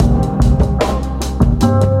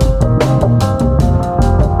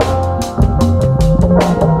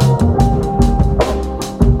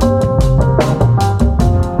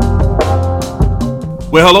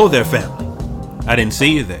Well, hello there, family. I didn't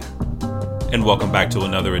see you there. And welcome back to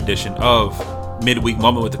another edition of Midweek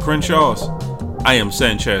Moment with the Crenshaws. I am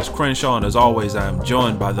Sanchez Crenshaw, and as always, I am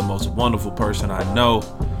joined by the most wonderful person I know,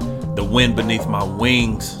 the wind beneath my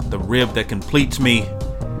wings, the rib that completes me,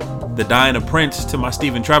 the Diana Prince to my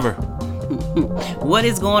Stephen Trevor. What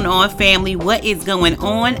is going on, family? What is going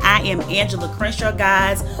on? I am Angela Crenshaw,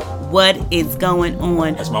 guys. What is going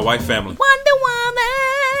on? That's my wife family. Wonder Woman.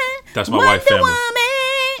 That's my wife family. Woman.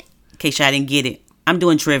 In case y'all didn't get it, I'm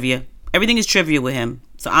doing trivia. Everything is trivia with him.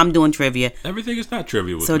 So I'm doing trivia. Everything is not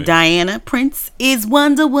trivia with me. So Diana Prince is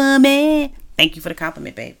Wonder Woman. Thank you for the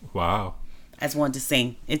compliment, babe. Wow. I just wanted to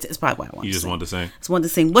sing. It's probably why I wanted to sing. You just wanted to sing? Just wanted to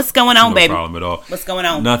sing. What's going on, baby? No problem at all. What's going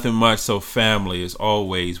on? Nothing much. So family, as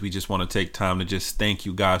always, we just want to take time to just thank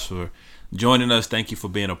you guys for joining us. Thank you for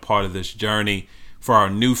being a part of this journey. For our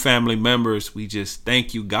new family members, we just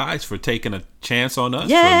thank you guys for taking a chance on us,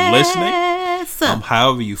 for listening.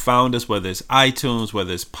 However you found us, whether it's iTunes,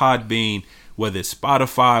 whether it's Podbean, whether it's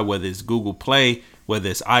Spotify, whether it's Google Play, whether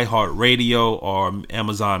it's iHeartRadio or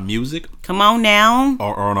Amazon Music. Come on now.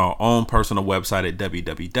 Or on our own personal website at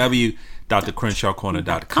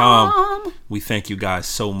www.thecrenshawcorner.com. We thank you guys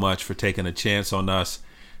so much for taking a chance on us.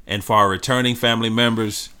 And for our returning family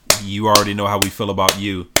members, you already know how we feel about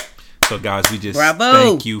you. So guys, we just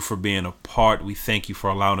thank you for being a part. We thank you for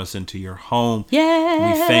allowing us into your home.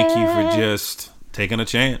 Yes. We thank you for just taking a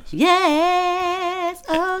chance. Yes.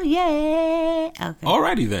 Oh, yeah. Okay.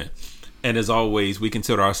 Alrighty then. And as always, we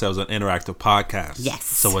consider ourselves an interactive podcast. Yes.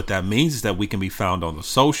 So what that means is that we can be found on the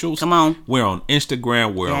socials. Come on. We're on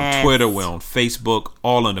Instagram. We're on Twitter. We're on Facebook.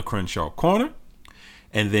 All in the Crenshaw Corner.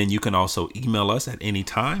 And then you can also email us at any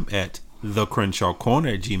time at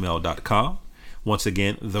thecrenshawcorner@gmail.com. Once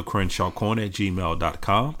again,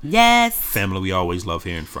 thecrenshawcorner@gmail.com. Yes. Family, we always love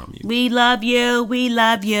hearing from you. We love you. We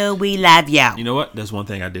love you. We love you. You know what? There's one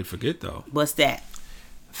thing I did forget, though. What's that?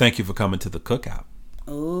 Thank you for coming to the cookout.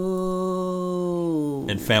 Ooh.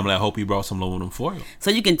 And family, I hope you brought some aluminum foil. So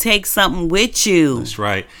you can take something with you. That's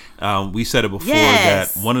right. We said it before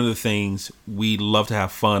that one of the things we love to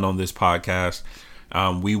have fun on this podcast.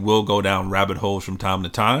 We will go down rabbit holes from time to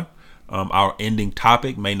time. Our ending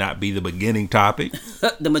topic may not be the beginning topic.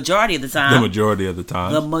 The majority of the time. The majority of the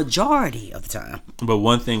time. But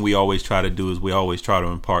one thing we always try to do is we always try to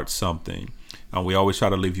impart something. We always try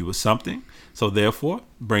to leave you with something. So therefore,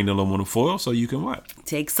 bring the aluminum foil so you can what?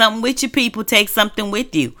 Take something with you, people. Take something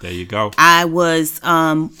with you. There you go. I was,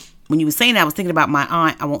 when you were saying that, I was thinking about my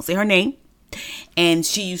aunt. I won't say her name. And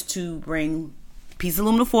she used to bring a piece of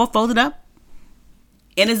aluminum foil folded up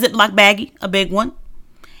in a Ziploc baggie, a big one.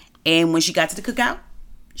 And when she got to the cookout,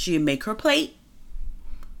 she would make her plate,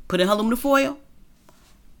 put in her aluminum foil,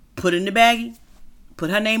 put it in the baggie,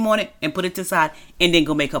 put her name on it, and put it to the side, and then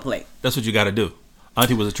go make her plate. That's what you got to do.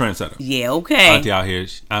 Auntie was a trendsetter. Yeah, okay. Auntie out here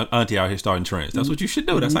starting trends. That's what you should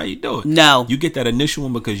do. That's how you do it. No. You get that initial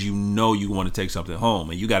one because you know you want to take something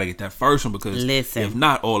home. And you got to get that first one because if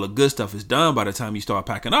not, all the good stuff is done by the time you start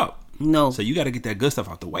packing up. No. So you got to get that good stuff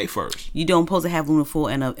out the way first. You don't supposed to have aluminum foil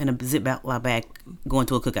in a Ziploc bag going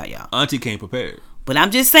to a cookout, y'all. Auntie came prepared. But I'm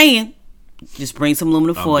just saying, just bring some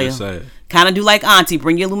aluminum foil. I'm just saying. Kind of do like Auntie.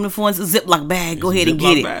 Bring your aluminum foil in a Ziploc bag. Go ahead and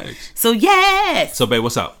get it. Bags. So, yes. So, babe,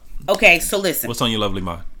 what's up? Okay, so listen. What's on your lovely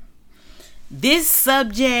mind? This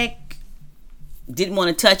subject, didn't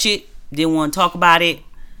want to touch it. Didn't want to talk about it.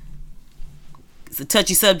 It's a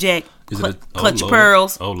touchy subject. Clutch your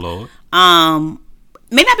pearls. Oh, Lord.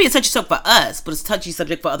 May not be a touchy subject for us, but it's a touchy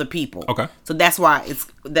subject for other people. Okay. So that's why it's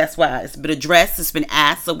been addressed, it's been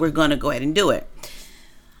asked, so we're gonna go ahead and do it.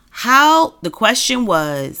 The question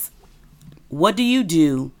was, what do you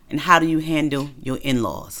do and how do you handle your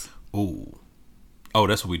in-laws? Ooh. Oh,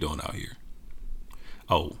 that's what we're doing out here.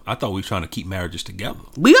 Oh, I thought we were trying to keep marriages together.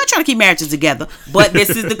 We are trying to keep marriages together, but this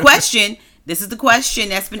is the question. This is the question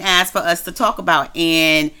that's been asked for us to talk about.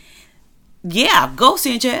 And yeah, go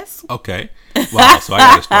Sanchez. Okay. Wow, so I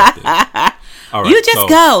gotta start this. All right, you just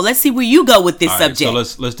go. Let's see where you go with this subject. So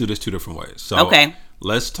let's do this two different ways. So okay.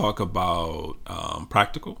 Let's talk about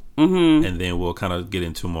practical, and then we'll kind of get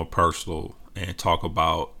into more personal and talk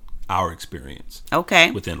about our experience.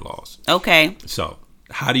 Okay. With in-laws. Okay. So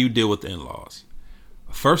how do you deal with the in-laws?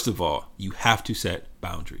 First of all, you have to set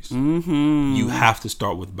boundaries. Mm-hmm. You have to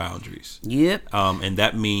start with boundaries. Yep. And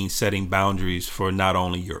that means setting boundaries for not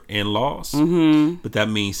only your in-laws, but that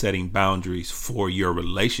means setting boundaries for your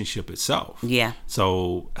relationship itself. Yeah.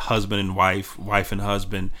 So husband and wife and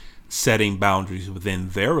husband, setting boundaries within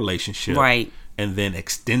their relationship. Right. And then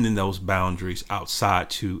extending those boundaries outside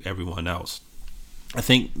to everyone else. I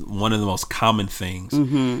think one of the most common things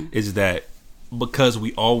is that because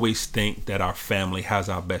we always think that our family has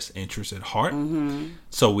our best interest at heart,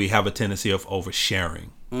 so we have a tendency of oversharing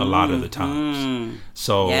a lot of the times.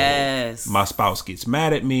 So my spouse gets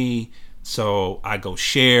mad at me, so I go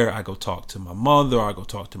share, I go talk to my mother, or I go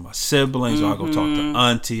talk to my siblings, or I go talk to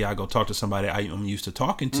auntie, I go talk to somebody I'm used to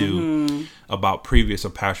talking to about previous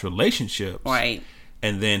or past relationships. Right.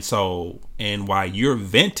 And then and while you're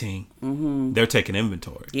venting, they're taking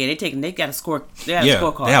inventory. Yeah, they got a score. They have a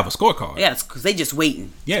scorecard. They have a scorecard. Yeah, because they just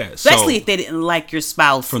waiting. Yeah, especially if they didn't like your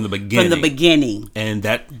spouse from the beginning. And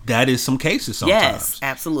that is some cases sometimes. Yes,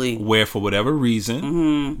 absolutely. Where for whatever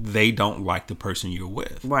reason they don't like the person you're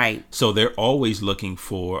with. Right. So they're always looking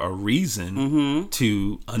for a reason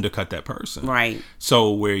to undercut that person. Right. So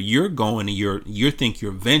where you're going and you think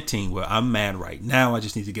you're venting, well, I'm mad right now, I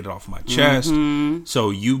just need to get it off my chest. So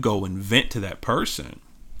you go and vent to that person.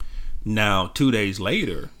 Now 2 days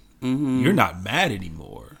later, you're not mad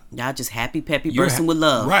anymore. Y'all just happy, peppy person with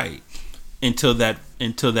love. Right. Until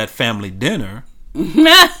that family dinner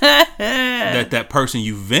that person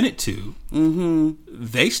you vented to,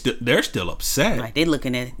 they're still upset. Right. They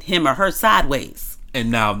looking at him or her sideways. And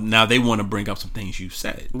now they want to bring up some things you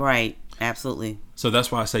said. Right. Absolutely. So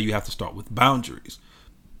that's why I say you have to start with boundaries.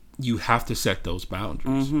 You have to set those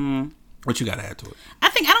boundaries. What you got to add to it? I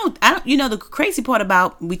don't. You know, the crazy part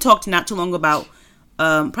about, we talked not too long about,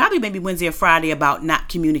 probably maybe Wednesday or Friday, about not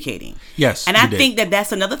communicating. Yes, and I think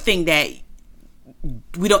that's another thing that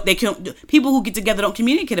people who get together don't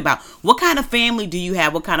communicate about. What kind of family do you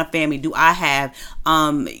have? What kind of family do I have?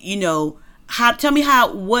 You know, tell me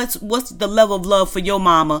what's the level of love for your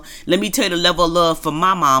mama? Let me tell you the level of love for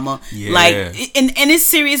my mama. Yeah. Like, and it's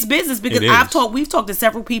serious business, because we've talked to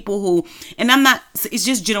several people who, and it's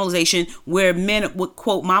just generalization, where men would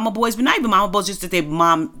quote mama boys, but not even mama boys, just that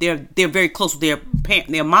they're very close with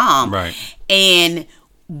their mom. Right.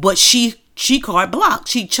 But she card blocked.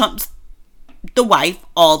 She chumps the wife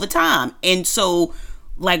all the time. And so,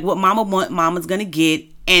 like, what mama want, mama's gonna get.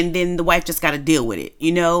 And then the wife just got to deal with it,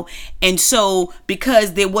 you know? And so,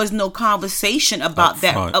 because there was no conversation about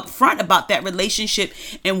that up front, about that relationship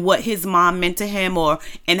and what his mom meant to him,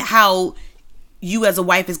 and how you as a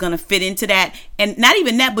wife is going to fit into that. And not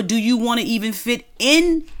even that, but do you want to even fit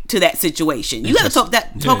into that situation? You got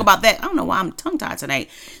to talk about that. I don't know why I'm tongue tied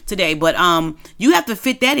today, but you have to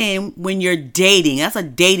fit that in when you're dating. That's a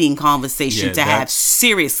dating conversation to have,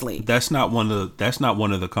 seriously. That's not one of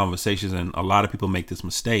the conversations, and a lot of people make this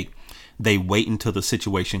mistake. They wait until the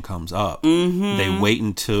situation comes up. They wait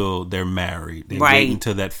until they're married. They wait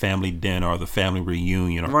until that family dinner or the family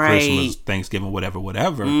reunion or Christmas, Thanksgiving,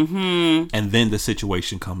 whatever. And then the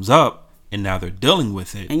situation comes up, and now they're dealing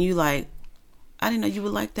with it. And you like, I didn't know you were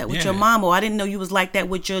like that with your mom, or I didn't know you was like that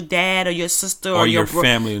with your dad or your sister or your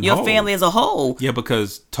family family as a whole. Yeah,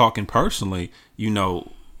 because talking personally, you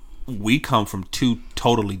know, we come from two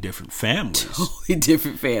totally different families.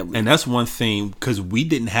 And that's one thing, because we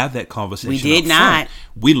didn't have that conversation. We did not.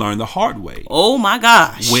 We learned the hard way. Oh my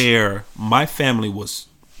gosh. Where my family was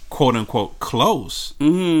quote unquote close,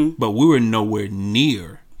 but we were nowhere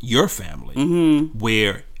near your family,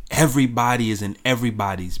 where everybody is in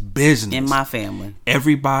everybody's business. In my family,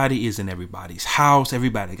 everybody is in everybody's house.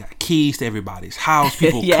 Everybody got keys to everybody's house.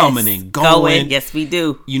 People coming and going. Yes, we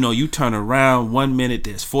do. You know, you turn around 1 minute,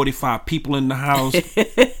 there's 45 people in the house.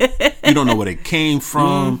 You don't know where they came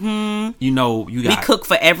from. You know, we cook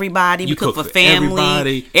for everybody. We cook for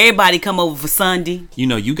family. Everybody come over for Sunday. You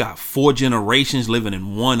know, you got 4 generations living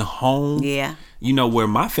in one home. Yeah. You know, where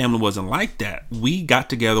my family wasn't like that. We got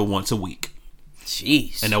together once a week.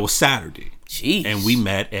 Jeez. And that was Saturday. Jeez. And we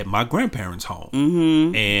met at my grandparents'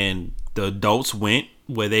 home. And the adults went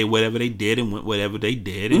whatever they did and went whatever they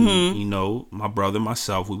did. And, you know, my brother and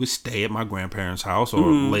myself, we would stay at my grandparents' house, or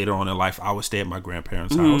later on in life, I would stay at my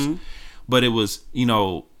grandparents' house. But it was, you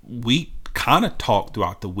know, we kind of talked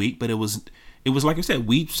throughout the week, but it was like I said,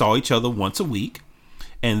 we saw each other once a week.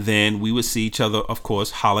 And then we would see each other, of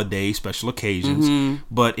course, holidays, special occasions.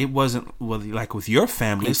 But it wasn't like with your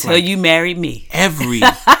family. Until you married me. Every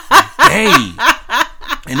day.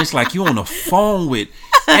 And it's like you on the phone with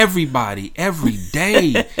everybody every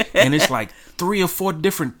day. And it's like 3 or 4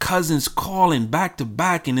 different cousins calling back to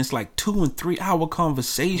back. And it's like 2 and 3 hour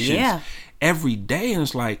conversations every day. And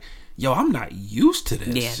it's like, yo, I'm not used to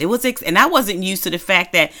this. Yeah, it was, and I wasn't used to the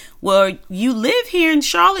fact that, well, you live here in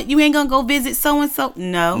Charlotte, you ain't gonna go visit so and so.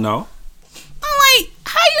 No. I'm like,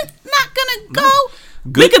 how you not gonna go?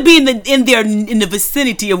 We could be in the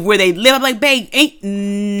vicinity of where they live. I'm like, babe,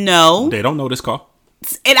 no. They don't know this call.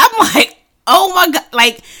 And I'm like, Oh my God.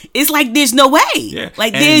 Like, it's like there's no way. Yeah.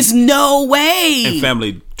 Like, there's no way. And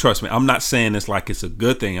family, trust me, I'm not saying it's like it's a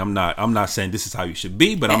good thing. I'm not saying this is how you should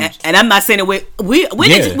be, but I'm not saying it.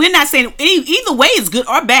 We're not saying either way is good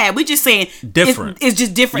or bad. We're just saying different. It's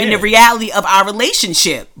just different in the reality of our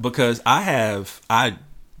relationship. Because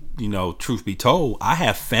truth be told, I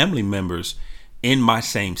have family members in my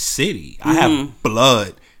same city. I have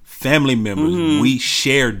blood family members. We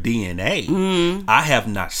share DNA. I have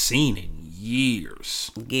not seen in years.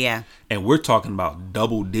 Yeah. And we're talking about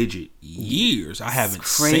double-digit years. I haven't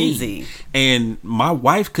crazy. seen. And my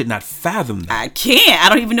wife could not fathom that. I can't. I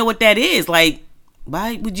don't even know what that is. Like,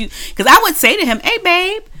 why would you? Because I would say to him, "Hey,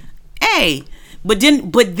 babe, hey," but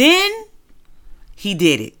then he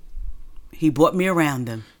did it. He brought me around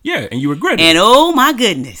them. Yeah, and you regretted it. And oh my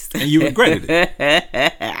goodness. And you regretted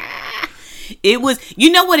it. It was,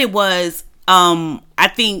 you know what it was?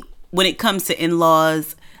 I think when it comes to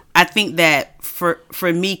in-laws, I think that for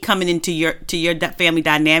me coming into your family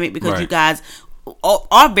dynamic, because you guys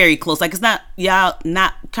are very close. Like, it's not, y'all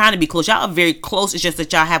not trying to be close. Y'all are very close. It's just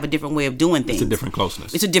that y'all have a different way of doing things. It's a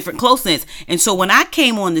different closeness. And so when I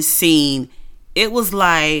came on the scene, it was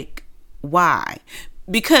like, why?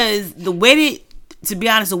 Because to be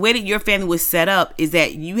honest, the way that your family was set up is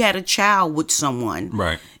that you had a child with someone.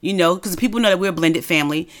 Right. You know, because people know that we're a blended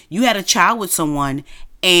family. You had a child with someone,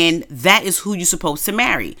 and that is who you're supposed to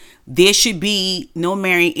marry. There should be no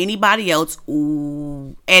marrying anybody else.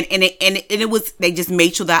 Ooh. And it was, they just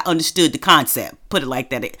made sure that I understood the concept. Put it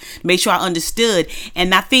like that. It made sure I understood.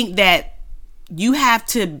 And I think that you have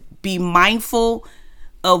to be mindful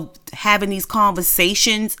of having these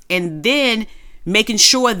conversations and then making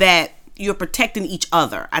sure that you're protecting each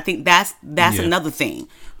other. I think that's another thing.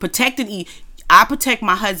 I protect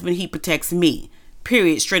my husband, he protects me.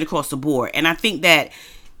 Period. Straight across the board. And I think that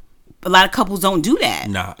a lot of couples don't do that.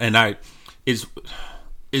 Nah, and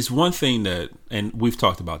it's one thing that, and we've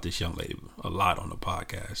talked about this young lady a lot on the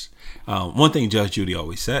podcast. One thing Judge Judy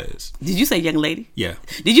always says. Did you say young lady? Yeah.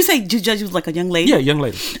 Did you say Judge was like a young lady? Yeah, young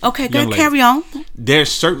lady. Okay, good. Carry on.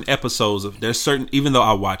 There's certain episodes even though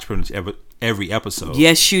I watch pretty much every episode.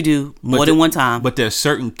 Yes, you do. More than one time. But there's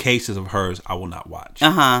certain cases of hers I will not watch.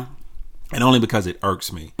 Uh-huh. And only because it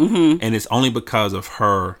irks me. Mm-hmm. And it's only because of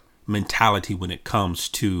her mentality when it comes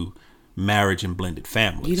to marriage and blended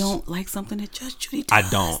families. You don't like something that Judge Judy does? I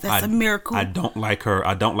don't. That's a miracle. I don't like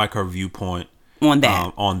her viewpoint on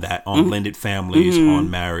that. On blended families, on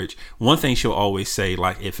marriage. One thing she'll always say,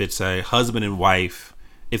 like if it's a husband and wife,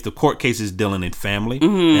 if the court case is dealing in family,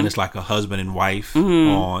 and it's like a husband and wife,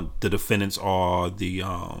 on the defendants are the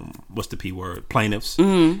what's the P word, plaintiffs,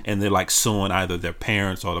 and they're like suing either their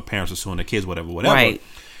parents or the parents are suing their kids, whatever. Right.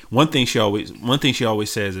 One thing she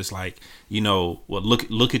always says is like, well,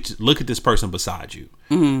 look at this person beside you.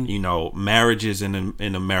 Marriages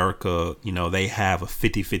in America, they have a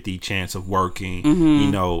 50-50 chance of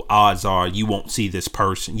working. Odds are you won't see this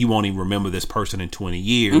person, you won't even remember this person in 20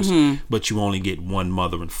 years, but you only get one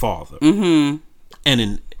mother and father. And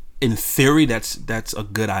in theory, that's a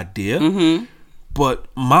good idea. But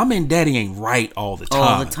mom and daddy ain't right all the time.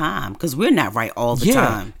 All the time. Because we're not right all the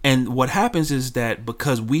time. And what happens is that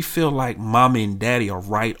because we feel like mom and daddy are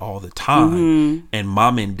right all the time, and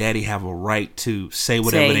mom and daddy have a right to say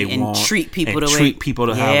whatever they want. And treat people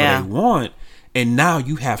however they want. And now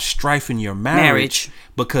you have strife in your marriage.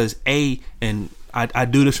 Because and I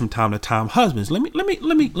do this from time to time. Husbands, let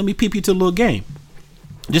me peep you to a little game.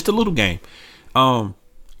 Just a little game.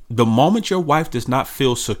 The moment your wife does not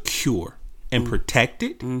feel secure and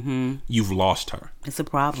protected, you've lost her. It's a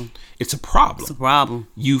problem.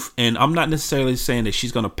 And I'm not necessarily saying that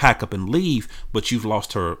she's going to pack up and leave, but you've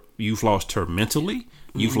lost her mentally.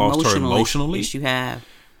 You've lost her emotionally. Yes, you have.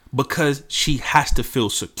 Because she has to feel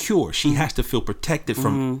secure. She has to feel protected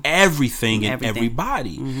from everything and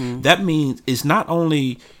everybody. That means it's not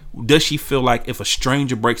only does she feel like if a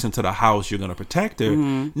stranger breaks into the house, you're going to protect her?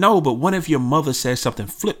 No, but what if your mother says something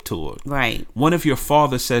flip to her? Right. What if your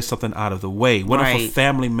father says something out of the way? What if a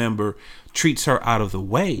family member treats her out of the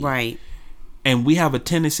way? Right. And we have a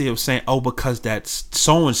tendency of saying, because that's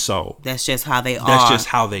so-and-so. That's just how they are. That's just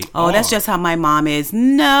how they are. Oh, that's just how my mom is.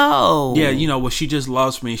 No. Yeah, she just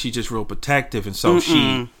loves me. She's just real protective. And so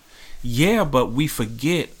but we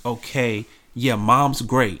forget, mom's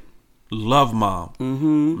great. Love mom.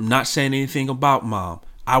 I'm not saying anything about mom.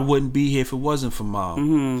 I wouldn't be here if it wasn't for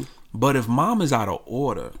mom. But if mom is out of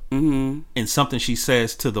order and something she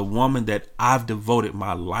says to the woman that I've devoted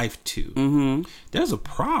my life to, there's a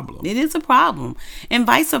problem. It is a problem. And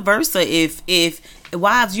vice versa. If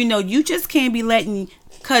wives, you just can't be letting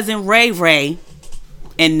cousin Ray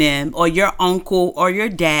and them, or your uncle or your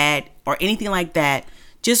dad or anything like that,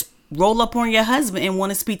 just roll up on your husband and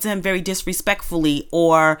want to speak to him very disrespectfully.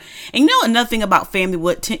 And another thing about family,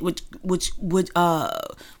 what's the word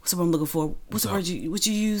I'm looking for? What's the word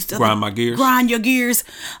you used? Grind my gears. Grind your gears.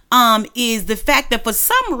 Is the fact that for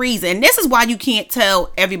some reason, and this is why you can't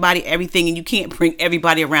tell everybody everything, and you can't bring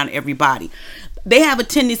everybody around everybody. They have a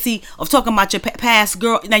tendency of talking about your past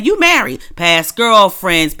girl. Now you married, past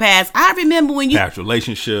girlfriends, I remember when you past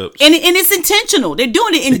relationships, and it's intentional. They're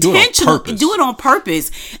doing it intentional. They do it on purpose.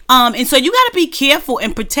 And so you got to be careful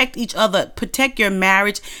and protect each other, protect your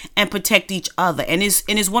marriage, and protect each other. And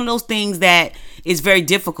it's one of those things that is very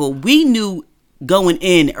difficult. We knew going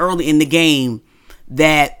in early in the game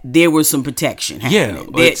that there was some protection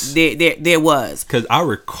happening. Yeah, there was. Because I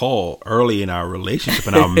recall early in our relationship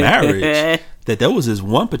and our marriage that there was this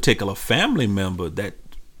one particular family member that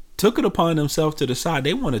took it upon themselves to decide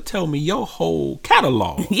they want to tell me your whole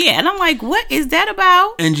catalog. Yeah, and I'm like, what is that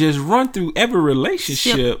about? And just run through every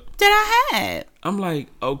relationship that I had. I'm like,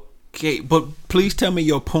 okay, but please tell me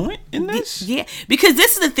your point in this. Yeah, because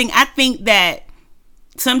this is the thing. I think that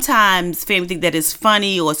sometimes family think that it's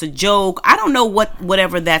funny or it's a joke. I don't know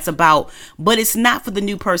whatever that's about, but it's not for the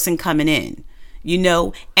new person coming in.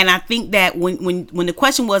 And I think that when the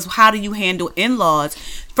question was, how do you handle in-laws?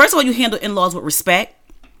 First of all, you handle in-laws with respect,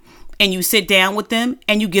 and you sit down with them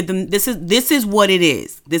and you give them, this is what it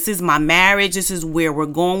is. This is my marriage. This is where we're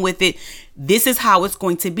going with it. This is how it's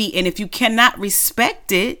going to be. And if you cannot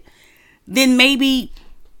respect it, then maybe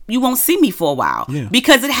you won't see me for a while. Yeah.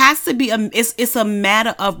 Because it has to be it's a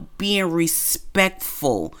matter of being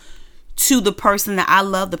respectful to the person that I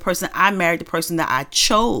love, the person I married, the person that I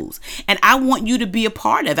chose. And I want you to be a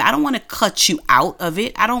part of it. I don't want to cut you out of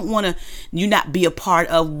it. I don't want you not be a part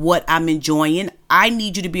of what I'm enjoying. I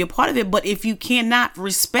need you to be a part of it. But if you cannot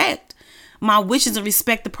respect my wishes and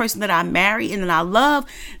respect the person that I marry and that I love,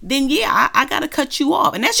 then I got to cut you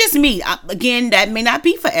off. And that's just me. Again, that may not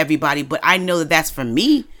be for everybody, but I know that that's for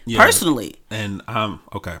me personally. And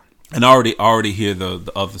okay. And I already hear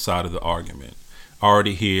the other side of the argument.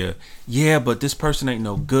 Already hear, but this person ain't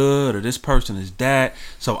no good, or this person is that,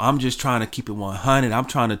 so I'm just trying to keep it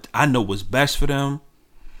 100. I know what's best for them.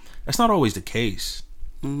 That's not always the case.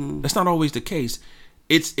 Mm-hmm. That's not always the case.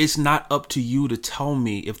 It's not up to you to tell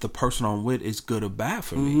me if the person I'm with is good or bad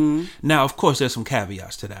for me. Now, of course, there's some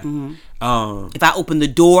caveats to that. If I open the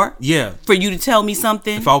door, for you to tell me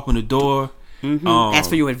something. If I open the door,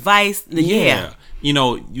 ask for your advice, then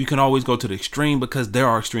you can always go to the extreme because there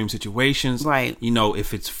are extreme situations. Right.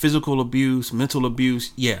 If it's physical abuse, mental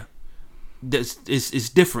abuse, it's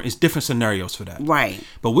different. It's different scenarios for that. Right.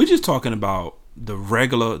 But we're just talking about the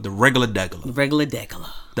regular degular. The regular degular.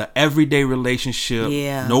 The everyday relationship.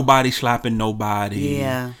 Yeah. Nobody slapping nobody.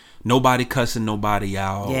 Yeah. Nobody cussing nobody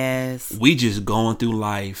out. Yes. We just going through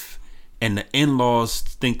life, and the in-laws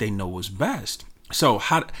think they know what's best. So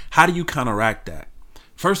how do you counteract that?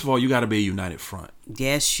 First of all, you got to be a united front.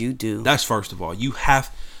 Yes, you do. That's first of all. You have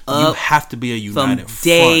to be a united front. From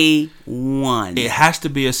day one. It has to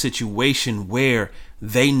be a situation where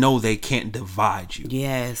they know they can't divide you.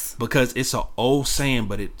 Yes. Because it's an old saying,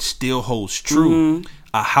 but it still holds true.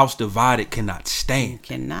 A house divided cannot stand.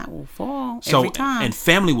 Will fall every time. And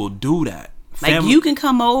family will do that. Like, you can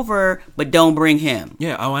come over, but don't bring him.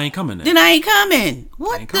 Yeah, I ain't coming then. Then I ain't coming.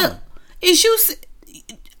 What the? Is you...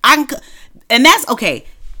 And that's okay.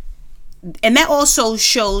 And that also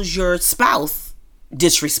shows your spouse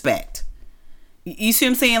disrespect. You see what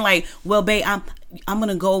I'm saying? Like, well, babe, I'm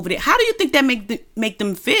gonna go over there. How do you think that make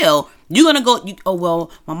them feel? You're gonna go.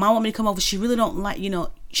 Well, my mom want me to come over. She really don't like.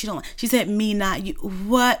 She don't. She said me, not you.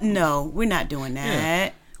 What? No, we're not doing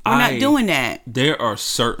that. We're not doing that. There are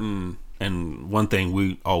certain. And one thing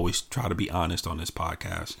we always try to be honest on this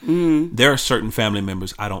podcast. There are certain family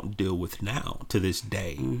members I don't deal with now to this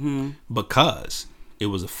day because it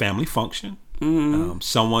was a family function.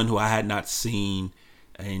 Someone who I had not seen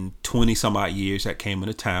in 20 some odd years that came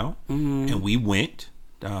into town, and we went,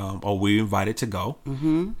 or we were invited to go.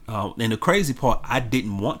 And the crazy part, I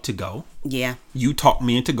didn't want to go. Yeah. You talked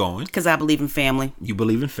me into going. Because I believe in family. You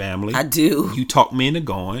believe in family. I do. You talked me into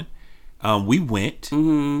going. We went.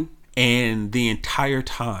 And the entire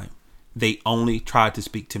time, they only tried to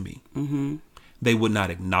speak to me. They would not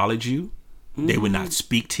acknowledge you. They would not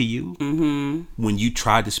speak to you. When you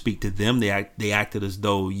tried to speak to them, they acted as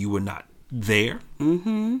though you were not there.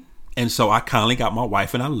 And so I kindly got my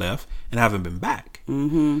wife and I left and I haven't been back.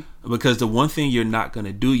 Because the one thing you're not going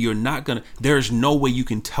to do, there's no way you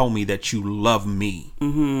can tell me that you love me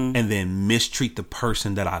and then mistreat the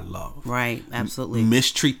person that I love. Right, absolutely.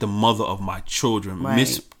 Mistreat the mother of my children. Right.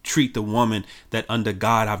 Mistreat the woman that under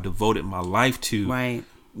God I've devoted my life to. Right.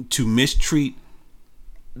 to mistreat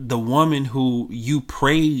the woman who you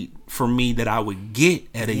prayed for me that I would get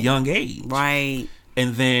at a young age. Right.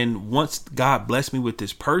 And then once God blessed me with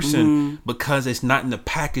this person, because it's not in the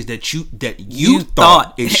package that you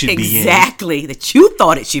thought it should be in. Exactly. That you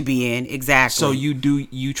thought it should be in. Exactly. So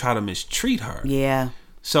you try to mistreat her. Yeah.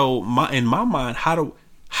 So in my mind, how do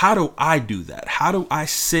I do that? How do I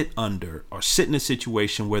sit in a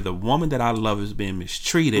situation where the woman that I love is being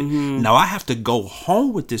mistreated? Now I have to go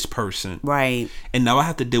home with this person. Right. And now I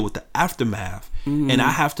have to deal with the aftermath. And I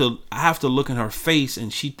have to look in her face,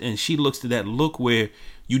 and she looks to that look where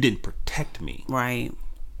you didn't protect me. Right.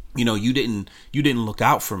 You know, you didn't look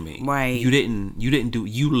out for me. Right. You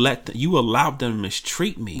allowed them to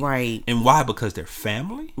mistreat me. Right. And why? Because they're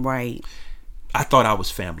family? Right. I thought I was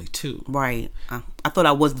family too. Right. I thought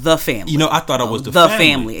I was the family. You know, I thought I was the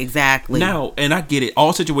family. Exactly. Now, and I get it.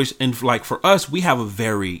 All situations, and like for us, we have a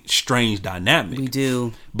very strange dynamic. We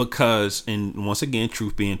do. Because, and once again,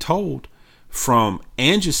 truth being told, from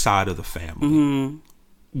Angie's side of the family,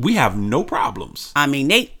 we have no problems. I mean,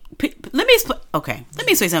 let me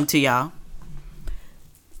say something to y'all.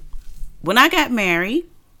 When I got married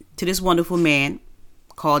to this wonderful man,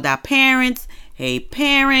 called our parents, hey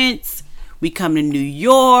parents, we come to New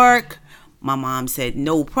York. My mom said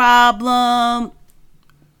no problem.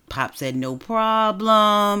 Pop said no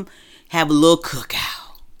problem. Have a little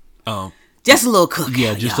cookout. Just a little cookout.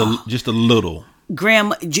 Yeah, just a little.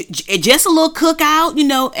 Grandma, just a little cookout, you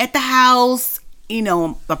know, at the house. You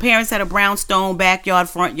know, my parents had a brownstone backyard,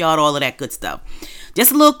 front yard, all of that good stuff.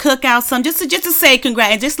 Just a little cookout, just to say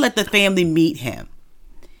congrats, and just let the family meet him.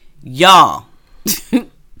 Y'all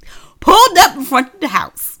pulled up in front of the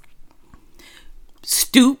house.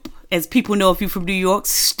 Stoop, as people know if you're from New York,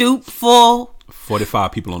 stoop full.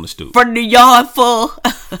 45 people on the stoop. Front of the yard full.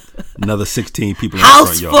 Another 16 people in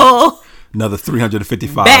house the front yard. Full. Another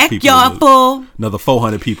 355 backyard people. Full. Another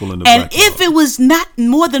 400 people in the and backyard. And if it was not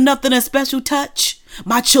more than nothing a special touch,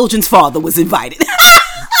 my children's father was invited.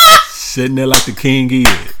 Sitting there like the king he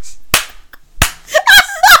is.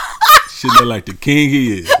 Sitting there like the king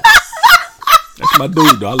he is. That's my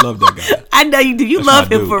dude, though. I love that guy. I know you do. You love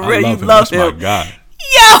him for real. You love him. That's my guy.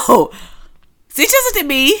 Yo. See, just looked at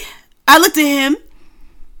me. I looked at him.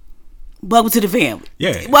 Welcome to the family.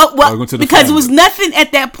 Yeah. Well, because there was nothing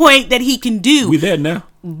at that point that he can do. We there now.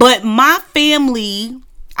 But my family,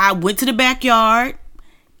 I went to the backyard,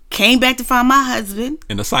 came back to find my husband.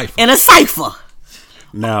 In a cipher.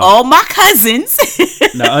 Now, all my cousins.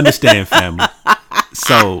 Now, understand, family.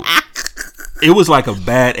 So, it was like a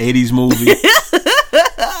bad 80s movie.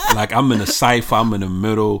 Like, I'm in a cipher, I'm in the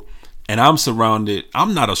middle, and I'm surrounded.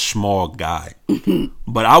 I'm not a small guy,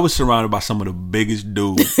 but I was surrounded by some of the biggest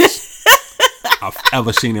dudes I've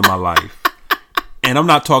ever seen in my life. And I'm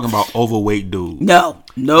not talking about overweight dudes. No.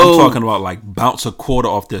 I'm talking about like bounce a quarter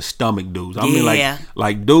off their stomach dudes. I mean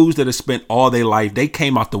like dudes that have spent all their life, they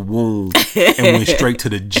came out the womb and went straight to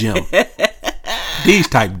the gym. These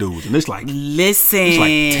type dudes. And it's like, listen, it's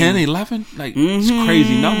like 10, 11, like it's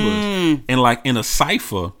crazy numbers. And like in a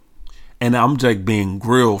cipher, and I'm just being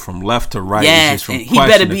grilled from left to right. Yes, and he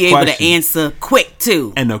better be able to answer quick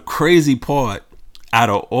too. And the crazy part, out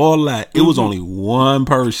of all that, it was only one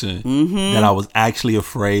person that I was actually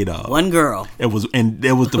afraid of. One girl. It was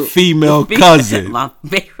the female cousin. my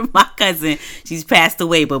cousin. She's passed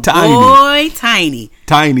away, but Tiny. boy, Tiny.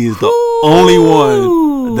 Tiny is the only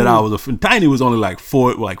one that I was afraid. Tiny was only like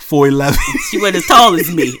 4'11". She wasn't as tall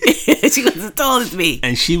as me. She was as tall as me.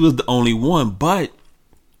 And she was the only one. But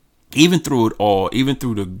even through it all, even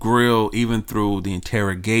through the grill, even through the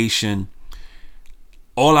interrogation,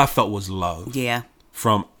 all I felt was love. Yeah.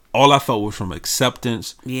 All I felt was from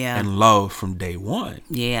acceptance and love from day one.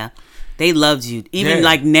 Yeah. They loved you. Even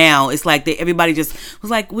like now, it's like everybody just was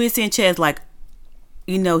like, we're seeing Chaz like,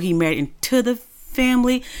 you know, he married into the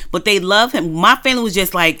family, but they love him. My family was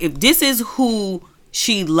just like, if this is who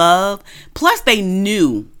she loved, plus they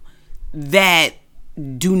knew that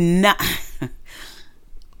they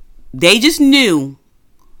just knew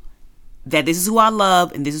that this is who I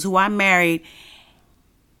love and this is who I married.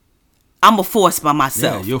 I'm a force by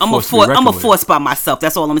myself. Yeah, I'm a force by myself.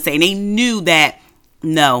 That's all I'm saying. They knew that.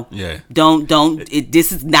 No. Yeah. Don't.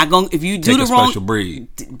 This is not going. If you do the wrong, special breed.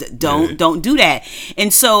 Don't do that.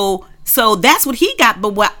 And so that's what he got.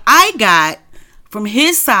 But what I got from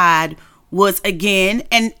his side was, again,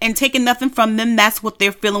 and taking nothing from them. That's what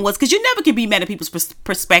their feeling was, because you never can be mad at people's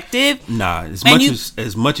perspective. Nah, as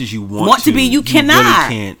much as you want to be, you cannot.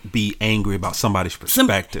 Really can't be angry about somebody's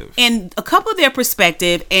perspective. And a couple of their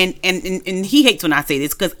perspective, and he hates when I say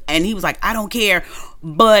this, and he was like, I don't care,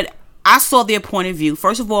 but I saw their point of view.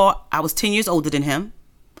 First of all, I was 10 years older than him.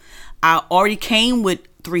 already came with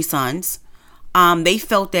 3 sons. They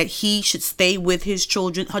felt that he should stay with his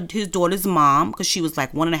children, his daughter's mom, because she was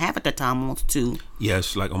like 1.5 at that time, almost 2.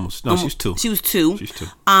 Yes, like almost. No, she's 2. She was 2. She's 2.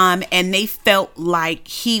 And they felt like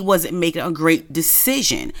he wasn't making a great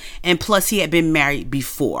decision, and plus he had been married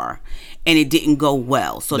before, and it didn't go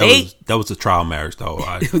well. So that was a trial marriage, though.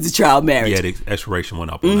 It was a trial marriage. Yeah, the expiration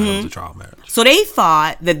went up on that. It was a trial marriage. So they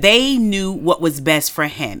thought that they knew what was best for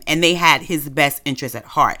him, and they had his best interest at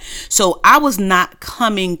heart. So I was not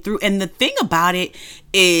coming through. And the thing about it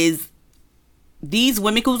is, these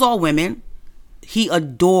women, because it was all women, he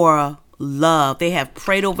adore, love. They have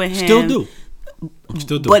prayed over him. Still do.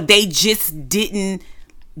 But they just didn't.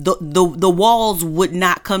 The walls would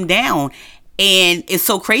not come down. And it's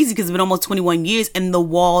so crazy because it's been almost 21 years and the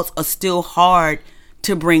walls are still hard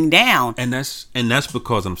to bring down. And that's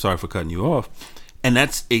because, I'm sorry for cutting you off. And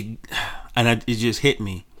it just hit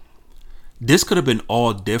me. This could have been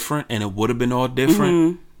all different, and it would have been all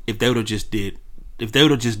different if they would have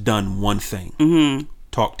just done one thing.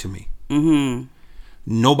 Talk to me.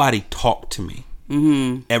 Nobody talked to me.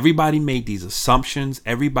 Everybody made these assumptions.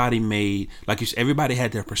 Everybody made, like you said, everybody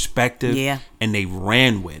had their perspective, and they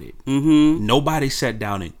ran with it. Nobody sat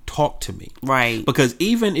down and talked to me. Right. Because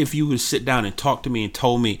even if you would sit down and talk to me and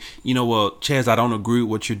told me, you know what, Chaz, I don't agree with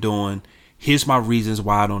what you're doing. Here's my reasons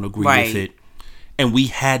why I don't agree with it. And we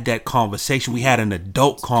had that conversation. We had an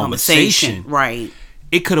adult conversation. Right.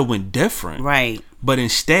 It could have went different. Right. But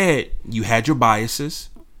instead, you had your biases.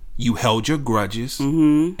 You held your grudges,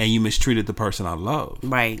 and you mistreated the person I love.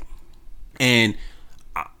 Right. And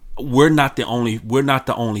we're not the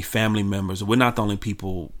only family members. We're not the only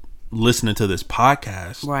people listening to this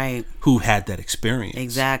podcast, right, who had that experience.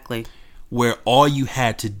 Exactly. Where all you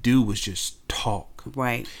had to do was just talk.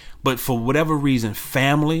 Right. But for whatever reason,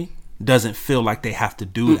 family doesn't feel like they have to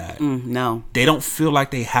do that. No. They don't feel like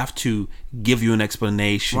they have to give you an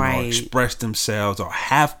explanation, right, or express themselves or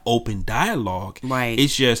have open dialogue. Right.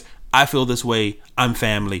 It's just, I feel this way, I'm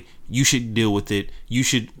family, you should deal with it, you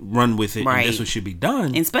should run with it, right, and this what should be done.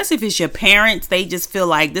 And especially if it's your parents, they just feel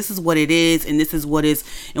like this is what it is, and this is what is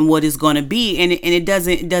and what is going to be, and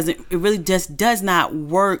it really just does not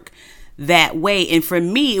work that way. And for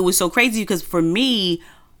me, it was so crazy because for me,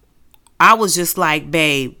 I was just like,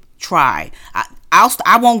 babe, try.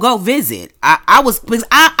 I won't go visit. Because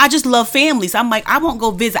I just love family. So I'm like, I won't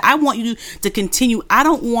go visit. I want you to continue. I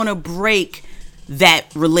don't want to break that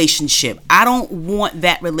relationship. I don't want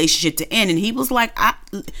that relationship to end. And he was like,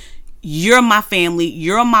 you're my family.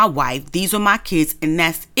 You're my wife. These are my kids. And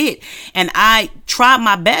that's it. And I tried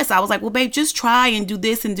my best. I was like, well, babe, just try and do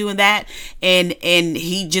this and doing that. And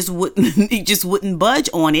he just wouldn't budge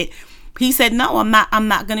on it. He said, no, I'm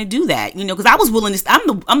not going to do that. You know, because I was willing to,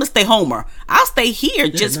 I'm the stay homer. I'll stay here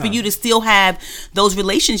for you to still have those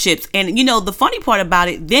relationships. And, you know, the funny part about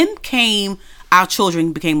it, then our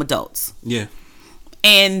children became adults. Yeah.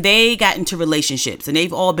 And they got into relationships, and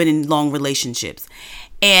they've all been in long relationships.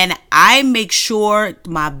 And I make sure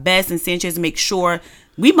my best, and Sanchez make sure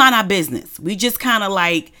we mind our business. We just kind of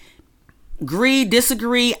like agree,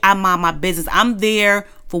 disagree. I mind my business. I'm there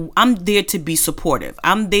to be supportive.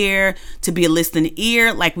 I'm there to be a listening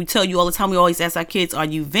ear. Like we tell you all the time, we always ask our kids, are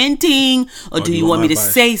you venting or do you want me to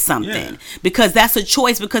say something? Yeah. Because that's a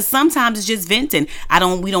choice, because sometimes it's just venting.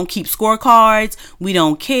 We don't keep scorecards. We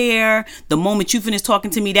don't care. The moment you finish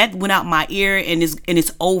talking to me, that went out my ear and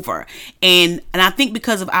it's over. And I think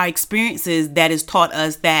because of our experiences, that has taught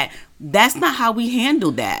us that that's not how we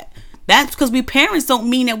handle that. That's because we parents don't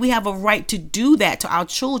mean that we have a right to do that to our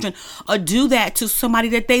children or do that to somebody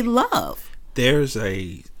that they love. There's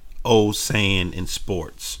a old saying in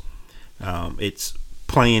sports. It's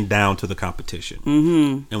playing down to the competition.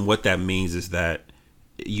 Mm-hmm. And what that means is that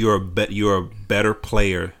you're a better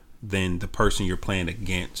player than the person you're playing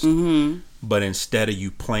against. Mm-hmm. But instead of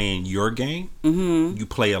you playing your game, mm-hmm, you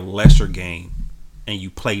play a lesser game and you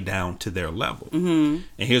play down to their level. Mm-hmm.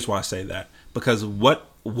 And here's why I say that. Because what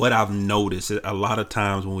I've noticed a lot of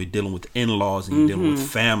times when we're dealing with in-laws and you're mm-hmm dealing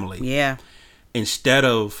with family, yeah, instead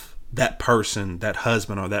of that person, that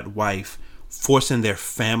husband or that wife, forcing their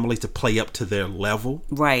family to play up to their level,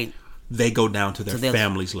 right, they go down to their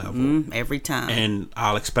family's level every time. And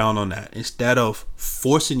I'll expound on that. Instead of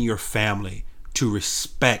forcing your family to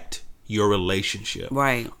respect your relationship,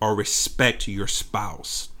 right, or respect your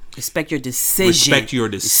spouse, respect your decision. Respect your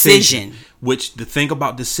decision. Which, the thing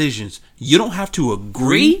about decisions, you don't have to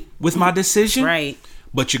agree with my decision, right,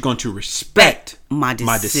 but you're going to respect my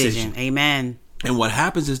decision. Amen. And what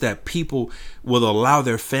happens is that people will allow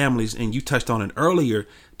their families, and you touched on it earlier,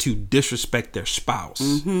 to disrespect their spouse,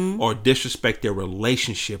 mm-hmm, or disrespect their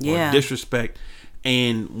relationship, or disrespect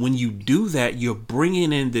And when you do that, you're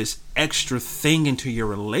bringing in this extra thing into your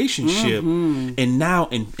relationship. And now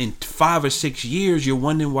in 5 or 6 years, you're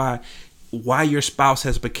wondering why your spouse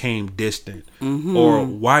has become distant, or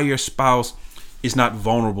why your spouse is not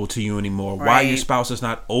vulnerable to you anymore, why your spouse is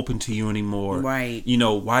not open to you anymore, you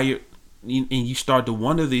know, and you start to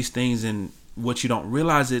wonder these things, and what you don't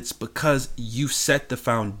realize, it's because you set the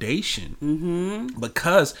foundation.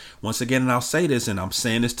 Because once again, and I'll say this, and I'm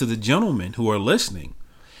saying this to the gentlemen who are listening,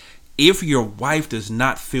 if your wife does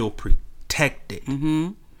not feel protected,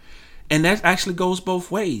 and that actually goes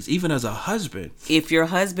both ways, even as a husband, if your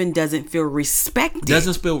husband doesn't feel respected,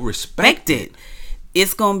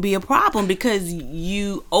 it's going to be a problem, because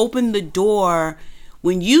you open the door.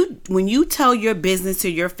 When you tell your business to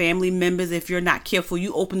your family members, if you're not careful,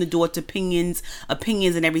 you open the door to opinions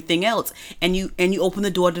and everything else, and you open the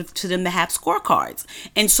door to them to have scorecards.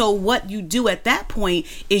 And so what you do at that point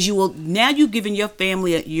is you've given your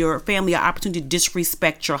family an opportunity to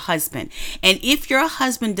disrespect your husband. And if your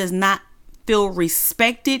husband does not feel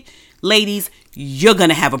respected, ladies, you're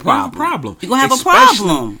gonna have a problem. You're gonna have a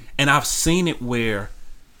problem. And I've seen it where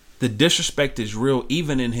the disrespect is real,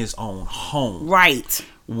 even in his own home. Right.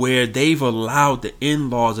 Where they've allowed the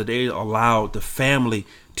in-laws, or they allowed the family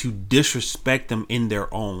to disrespect them in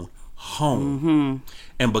their own home.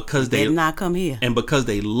 And because they did not come here, and because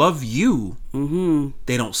they love you,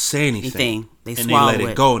 they don't say anything. They let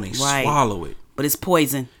it go, and they swallow it. But it's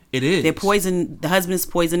poison. It is. They're poison. The husband is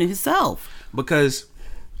poisoning himself. Because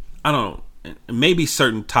I don't know, maybe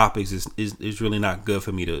certain topics is really not good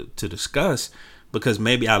for me to discuss, because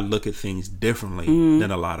maybe I look at things differently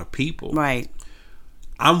than a lot of people. Right.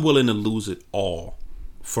 I'm willing to lose it all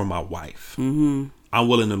for my wife. I'm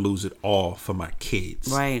willing to lose it all for my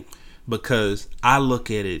kids. Right. Because I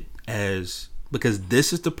look at it as, because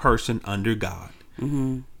this is the person under God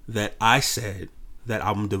that I said that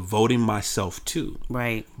I'm devoting myself to.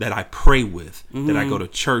 Right. That I pray with, that I go to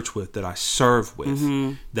church with, that I serve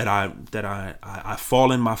with, that I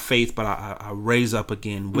fall in my faith, but I raise up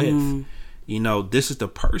again with. You know, this is the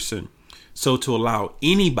person. So to allow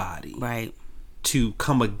anybody to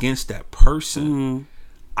come against that person,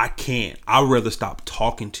 I can't. I'd rather stop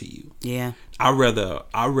talking to you. Yeah. I'd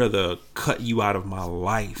rather cut you out of my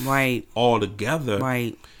life altogether.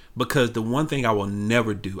 Right. Because the one thing I will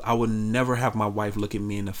never do, I will never have my wife look at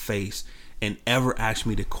me in the face and ever ask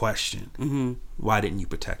me the question, why didn't you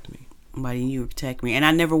protect me? Why didn't you protect me? And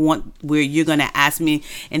I never want where you're going to ask me.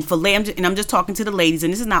 And I'm just talking to the ladies,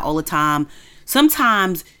 and this is not all the time.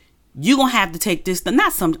 Sometimes you're going to have to take this.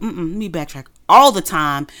 Not some. Let me backtrack. All the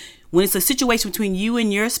time, when it's a situation between you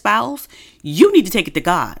and your spouse, you need to take it to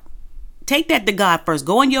God. Take that to God first.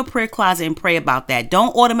 Go in your prayer closet and pray about that.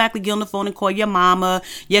 Don't automatically get on the phone and call your mama,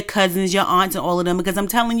 your cousins, your aunts, and all of them. Because I'm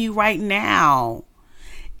telling you right now,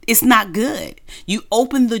 it's not good. You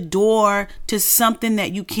open the door to something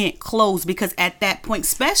that you can't close, because at that point,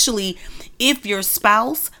 especially if your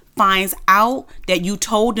spouse finds out that you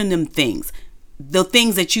told them things, the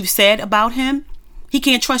things that you've said about him, he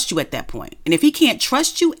can't trust you at that point. And if he can't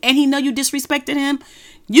trust you and he know you disrespected him,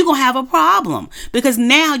 you're going to have a problem, because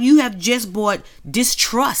now you have just brought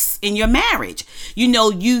distrust in your marriage. You know,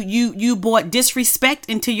 you brought disrespect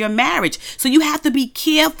into your marriage. So you have to be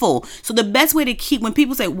careful. So the best way to keep, when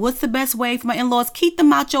people say, what's the best way for my in-laws? Keep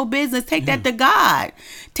them out your business. Take that to God.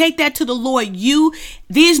 Take that to the Lord.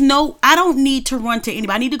 I don't need to run to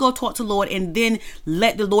anybody. I need to go talk to the Lord, and then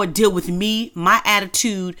let the Lord deal with me, my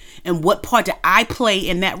attitude, and what part that I play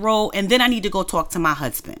in that role. And then I need to go talk to my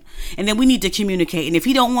husband. And then we need to communicate. And if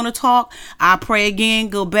he don't want to talk, I pray again,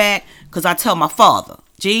 go back, because I tell my Father,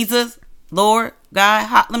 Jesus, Lord,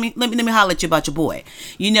 God, let me holler at you about your boy,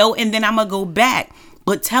 and then I'm gonna go back.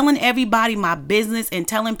 But telling everybody my business and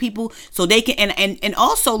telling people so they can, and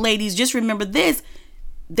also, ladies, just remember this.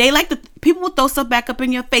 They like people will throw stuff back up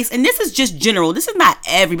in your face, and this is just general. This is not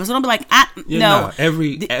everybody. So don't be like, no.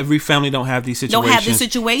 Every family don't have these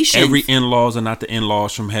situations. Every in-laws are not the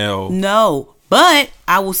in-laws from hell. No, but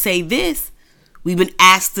I will say this: we've been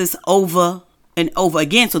asked this over and over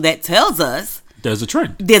again, so that tells us there's a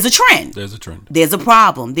trend. There's a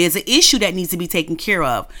problem. There's an issue that needs to be taken care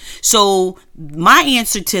of. So my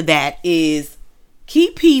answer to that is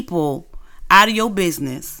keep people out of your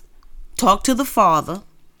business. Talk to the Father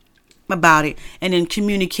about it, and then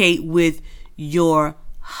communicate with your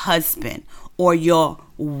husband or your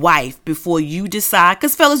wife before you decide,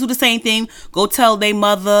 because fellas do the same thing. Go tell their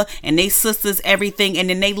mother and their sisters everything, and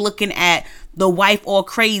then they looking at the wife all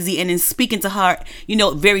crazy and then speaking to her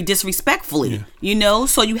very disrespectfully.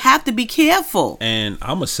 So you have to be careful. And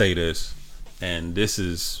I'm gonna say this, and this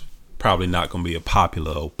is probably not gonna be a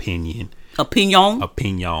popular opinion. Opinion.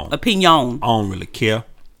 I don't really care.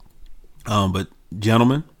 But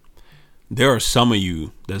gentlemen, there are some of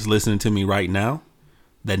you that's listening to me right now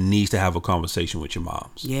that needs to have a conversation with your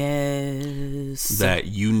moms. Yes. That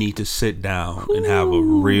you need to sit down and have a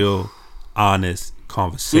real honest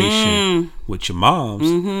conversation with your moms.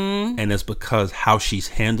 And it's because how she's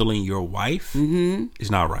handling your wife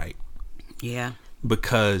is not right. Yeah.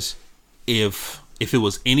 Because if it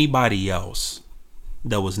was anybody else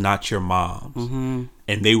that was not your moms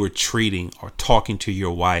and they were treating or talking to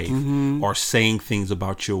your wife or saying things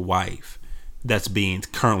about your wife that's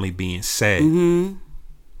currently being said,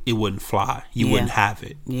 it wouldn't fly. You wouldn't have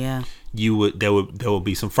it. Yeah. There would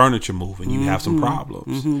be some furniture moving. You have some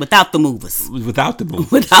problems. Without the movers. Without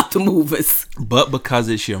the movers. But because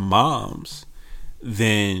it's your mom's,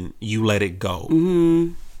 then you let it go.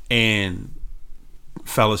 And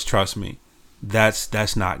fellas, trust me,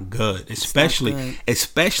 that's not good. Especially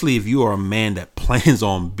if you are a man that plans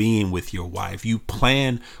on being with your wife. You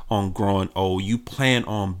plan on growing old. You plan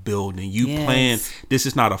on building. You plan. This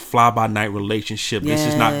is not a fly-by-night relationship. This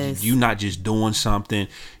is not you not just doing something.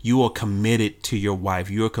 You are committed to your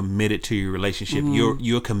wife. You're committed to your relationship.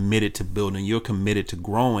 You're committed to building. You're committed to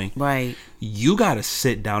growing. Right. You got to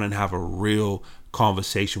sit down and have a real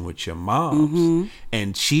conversation with your moms,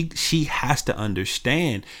 and she has to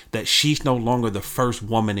understand that she's no longer the first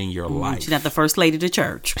woman in your life. She's not the first lady to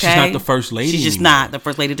church. Okay? She's not the first lady. She's just anymore. not the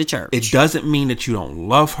first lady to church. It doesn't mean that you don't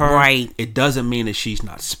love her. Right. It doesn't mean that she's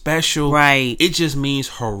not special. Right. It just means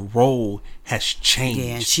her role has changed.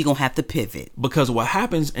 Yeah, and she gonna have to pivot. Because what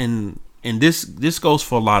happens, and this goes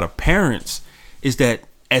for a lot of parents, is that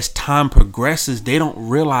as time progresses, they don't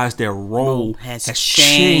realize their role has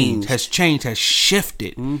changed, has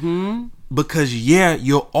shifted. Because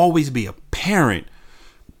you'll always be a parent,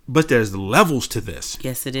 but there's levels to this.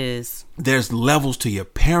 Yes, it is. There's levels to your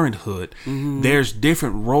parenthood. There's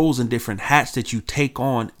different roles and different hats that you take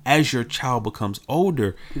on as your child becomes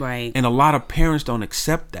older. Right. And a lot of parents don't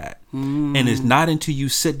accept that. And it's not until you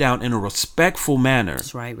sit down in a respectful manner.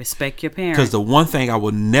 That's right. Respect your parents. Because the one thing I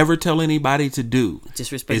would never tell anybody to do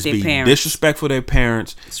disrespect is their parents. Disrespectful to their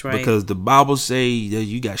parents. That's right. Because the Bible say that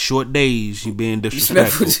you got short days, you being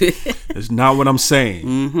disrespectful. It's not what I'm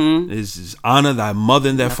saying. It's honor thy mother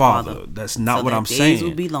and thy father. That's not what I'm saying.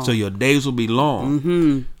 Will be long. So your days will be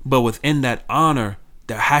long. But within that honor,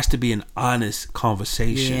 there has to be an honest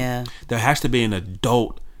conversation. Yeah. There has to be an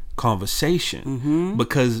adult conversation.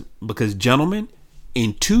 Because gentlemen,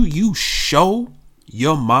 until you show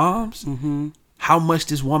your moms how much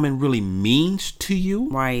this woman really means to you,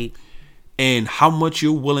 right, and how much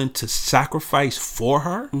you're willing to sacrifice for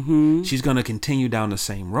her, she's gonna continue down the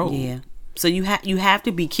same road. Yeah. So you have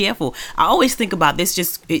to be careful. I always think about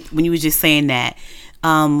this when you were just saying that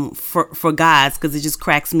for guys, because it just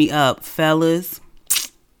cracks me up, fellas.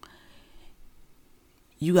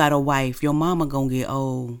 You got a wife, your mama gonna get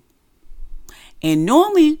old. And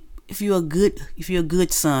normally, if you're a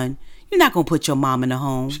good son, you're not gonna put your mom in the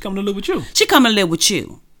home. She coming to live with you. She coming to live with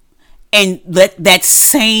you. And that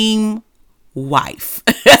same wife.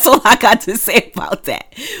 That's all I got to say about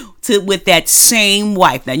that. With that same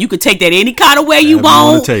wife. Now you could take that any kind of way you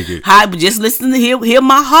want. Take it. But just listen to hear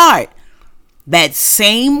my heart. That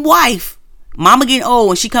same wife, mama getting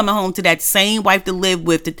old, and she coming home to that same wife to live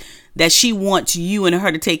with, that she wants you and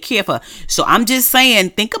her to take care of her. So I'm just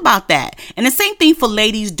saying, think about that. And the same thing for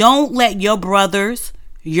ladies. Don't let your brothers,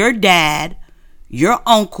 your dad, your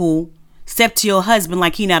uncle step to your husband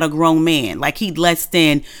like he not a grown man, like he less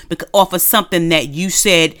than, off of something that you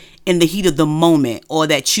said in the heat of the moment, or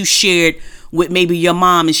that you shared with maybe your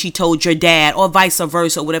mom and she told your dad, or vice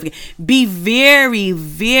versa, or whatever. Be very,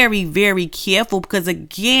 very, very careful, because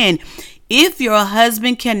again, if your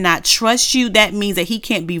husband cannot trust you, that means that he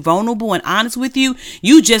can't be vulnerable and honest with you.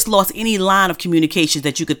 You just lost any line of communications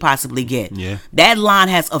that you could possibly get. Yeah. That line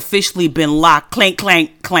has officially been locked. Clank,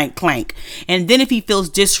 clank, clank, clank. And then if he feels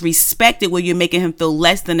disrespected, where you're making him feel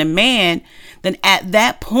less than a man, then at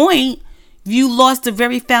that point, you lost the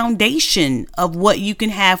very foundation of what you can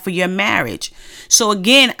have for your marriage. So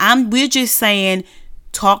again, we're just saying,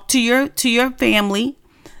 talk to your family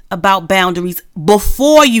about boundaries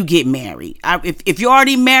before you get married. If you're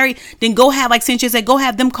already married, then go have, like Cynthia said, go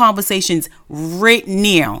have them conversations right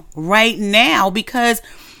now, because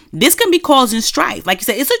this can be causing strife. Like you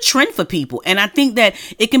said, it's a trend for people. And I think that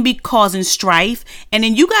it can be causing strife. And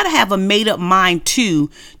then you got to have a made up mind too,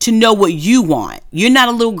 to know what you want. You're not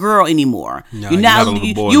a little girl anymore. No, you're not a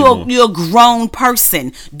little boy anymore. You're a grown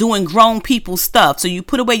person doing grown people stuff. So you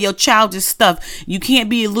put away your childish stuff. You can't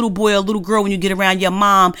be a little boy or a little girl when you get around your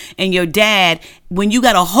mom and your dad. When you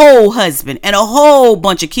got a whole husband and a whole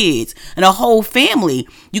bunch of kids and a whole family,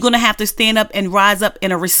 you're going to have to stand up and rise up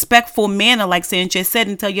in a respectful manner, like Sanchez said,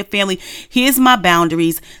 and tell your family, here's my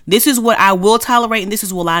boundaries. This is what I will tolerate, and this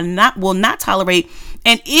is what I will not tolerate.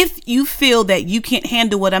 And if you feel that you can't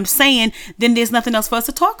handle what I'm saying, then there's nothing else for us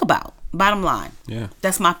to talk about. Bottom line. Yeah.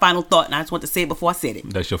 That's my final thought, and I just want to say it before I said it.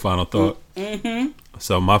 That's your final thought? Mm-hmm.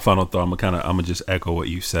 So my final thought, I'm gonna just echo what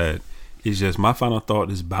you said. It's just my final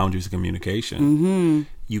thought is boundaries of communication. Mm-hmm.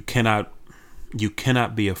 You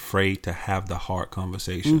cannot be afraid to have the hard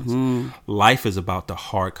conversations. Life is about the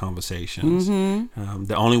hard conversations.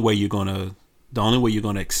 The only way you're gonna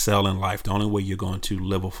excel in life, the only way you're going to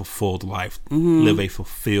live a fulfilled life, live a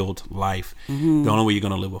fulfilled life, the only way you're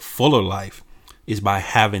going to live a fuller life is by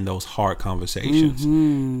having those hard conversations.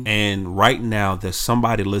 And right now, there's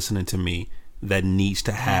somebody listening to me that needs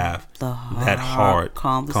to have that hard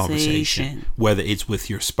conversation, whether it's with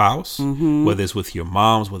your spouse, whether it's with your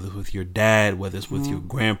moms, whether it's with your dad, whether it's with your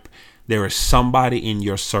there is somebody in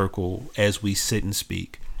your circle as we sit and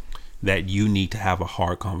speak that you need to have a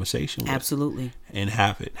hard conversation with. Absolutely. And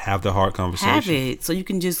have the hard conversation. Have it so you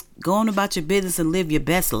can just go on about your business and live your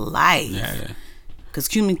best life. Yeah. Because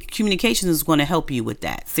communication is going to help you with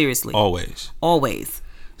that. Seriously. Always.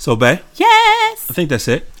 So, Bae? Yes. I think that's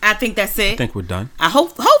it. I think that's it. I think we're done.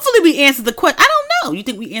 Hopefully we answered the question. I don't know. You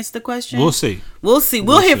think we answered the question? We'll see. We'll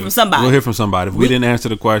hear from somebody. We'll hear from somebody. If we didn't answer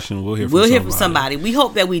the question, we'll hear from somebody. We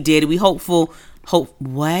hope that we did. We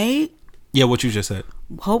wait. Yeah, what you just said.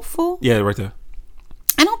 Hopeful? Yeah, right there.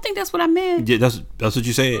 I don't think that's what I meant. Yeah, that's what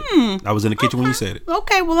you said. I was in the kitchen when you said it.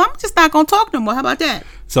 Okay, well, I'm just not going to talk no more. How about that?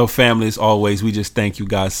 So, family, as always, we just thank you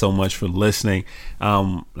guys so much for listening.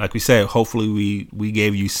 Like we said, hopefully we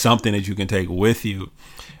gave you something that you can take with you.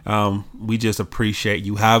 We just appreciate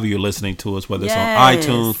you, however you're listening to us, whether it's on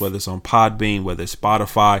iTunes, whether it's on Podbean, whether it's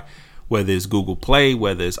Spotify, whether it's Google Play,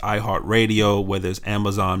 whether it's iHeartRadio, whether it's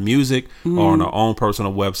Amazon Music, or on our own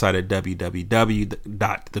personal website at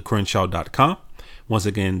www.thecrenshaw.com. Once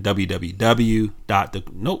again, what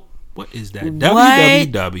is that?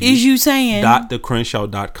 What is you saying?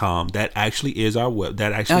 .thecrenshaw.com. That actually is our web.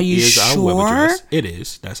 That actually Are you is sure? our web address. It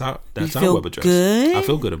is. That's our web address. Good? I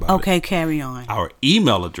feel good about it. Okay, carry on. Our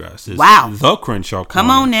email address is The Crenshaw Corner. Come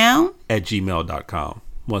on now. At gmail.com.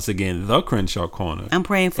 Once again, The Crenshaw Corner. I'm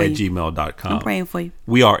praying for you. At gmail.com. I'm praying for you.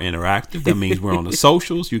 We are interactive. That means we're on the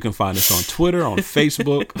socials. You can find us on Twitter, on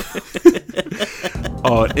Facebook,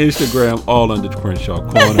 on Instagram, all under The Crenshaw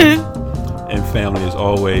Corner. And family, as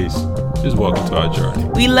always, just welcome to our journey.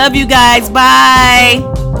 We love you guys. Bye.